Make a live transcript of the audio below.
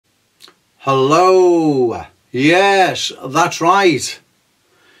Hello. Yes, that's right.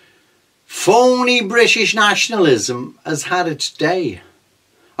 Phony British nationalism has had its day.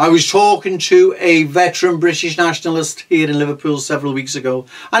 I was talking to a veteran British nationalist here in Liverpool several weeks ago,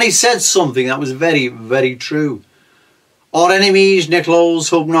 and he said something that was very, very true. Our enemies, Nick Lowell's,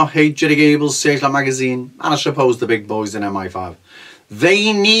 Hope Not Hate, Jerry Gable's, Searchlight Magazine, and I suppose the big boys in MI5.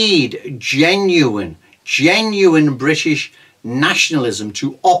 They need genuine British nationalism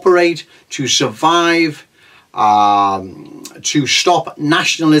to operate, to survive, to stop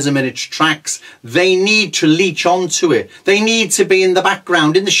nationalism in its tracks. They need to leech onto it. They need to be in the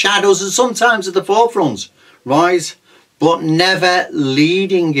background, in the shadows, and sometimes at the forefront, right? But never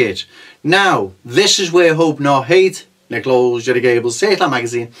leading it. Now, this is where Hope Not Hate, Nick Lowell's, Jerry Gable's, Searchlight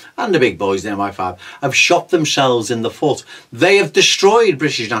Magazine, and the big boys in MI5 have shot themselves in the foot. They have destroyed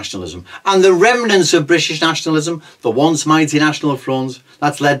British nationalism, and the remnants of British nationalism, the once mighty National Front,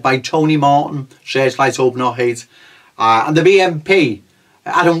 that's led by Tony Martin, Searchlight Hope Not Hate, and the BNP,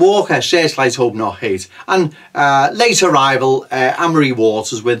 Adam Walker, Searchlight Hope Not Hate, and late arrival Anne-Marie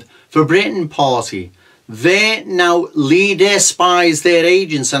Waters with For Britain Party. They now lead, their spies, their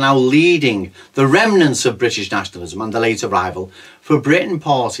agents are now leading the remnants of British nationalism and the late arrival For Britain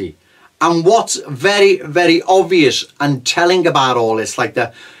Party. And what's very, very obvious and telling about all this, like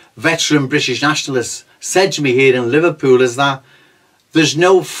the veteran British nationalists said to me here in Liverpool, is that there's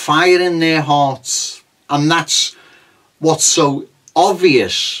no fire in their hearts. And that's what's so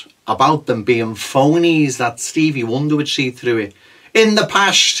obvious about them being phonies, that Stevie Wonder would see through it. In the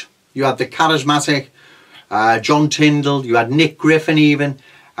past, you had the charismatic John Tyndall, you had Nick Griffin even,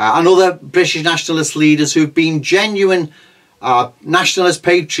 and other British nationalist leaders who've been genuine nationalist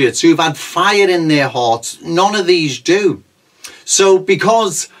patriots, who've had fire in their hearts. None of these do. So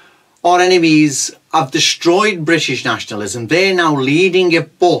because our enemies have destroyed British nationalism, they're now leading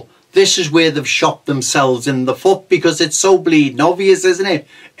it, but this is where they've shot themselves in the foot, because it's so bleeding obvious, isn't it?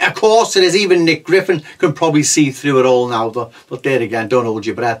 Of course it is. Even Nick Griffin can probably see through it all now, but there again, don't hold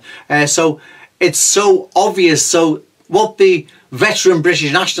your breath. So it's so obvious. So what the veteran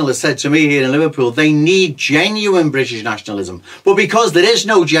British nationalist said to me here in Liverpool, they need genuine British nationalism. But because there is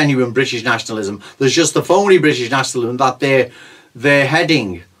no genuine British nationalism, there's just the phony British nationalism that they're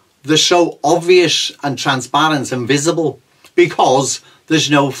heading. They're so obvious and transparent and visible because there's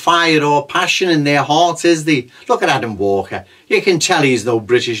no fire or passion in their hearts, is there? Look at Adam Walker. You can tell he's no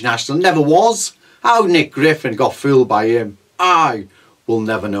British national. Never was. How Nick Griffin got fooled by him, I will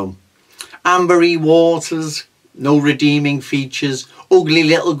never know. Anne-Marie Waters, no redeeming features. Ugly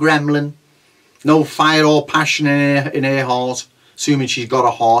little gremlin. No fire or passion in her heart. Assuming she's got a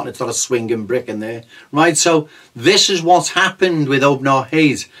heart and it's got a swinging brick in there. Right, so this is what's happened with Hope Not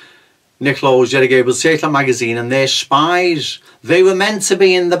Hate. Nick Lowell's, Jerry Gable's, Searchlight Magazine, and their spies. They were meant to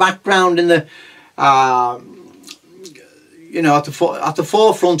be in the background, in the, you know, at the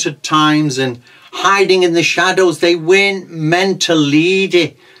forefront at times and hiding in the shadows. They weren't meant to lead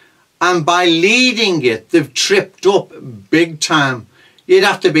it. And by leading it, they've tripped up big time. You'd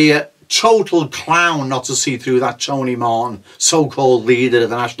have to be a total clown not to see through that Tony Martin, so-called leader of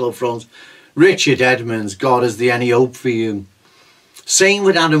the National Front. Richard Edmonds, God, is there any hope for you? Same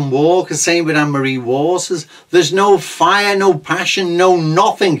with Adam Walker, same with Anne-Marie Waters. There's no fire, no passion, no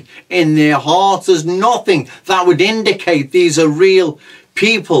nothing in their hearts. There's nothing that would indicate these are real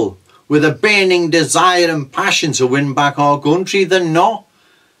people with a burning desire and passion to win back our country. They're not.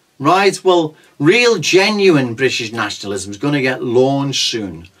 Right? Well, real, genuine British nationalism is going to get launched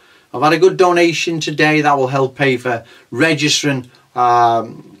soon. I've had a good donation today that will help pay for registering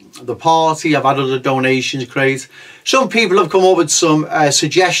the party. I've had other donations, great. Some people have come up with some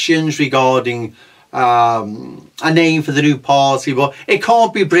suggestions regarding a name for the new party, but it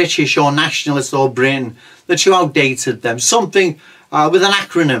can't be British or nationalist or Britain. They're too outdated, them. Something with an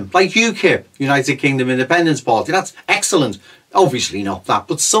acronym like UKIP, United Kingdom Independence Party. That's excellent. Obviously not that,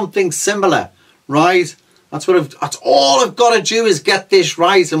 but something similar, right? That's all I've got to do is get this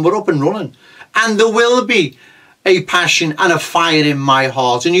right, and we're up and running. And there will be a passion and a fire in my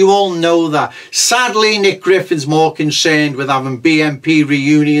heart, and you all know that. Sadly, Nick Griffin's more concerned with having BNP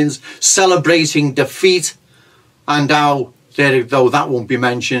reunions, celebrating defeat, and how, though that won't be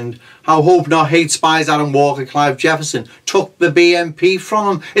mentioned, how Hope Not Hate spies Adam Walker, Clive Jefferson took the BNP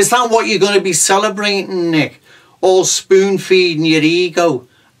from him. Is that what you're going to be celebrating, Nick? All spoon-feeding your ego?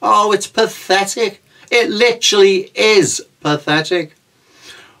 Oh, it's pathetic. It literally is pathetic.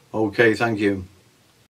 Okay, thank you.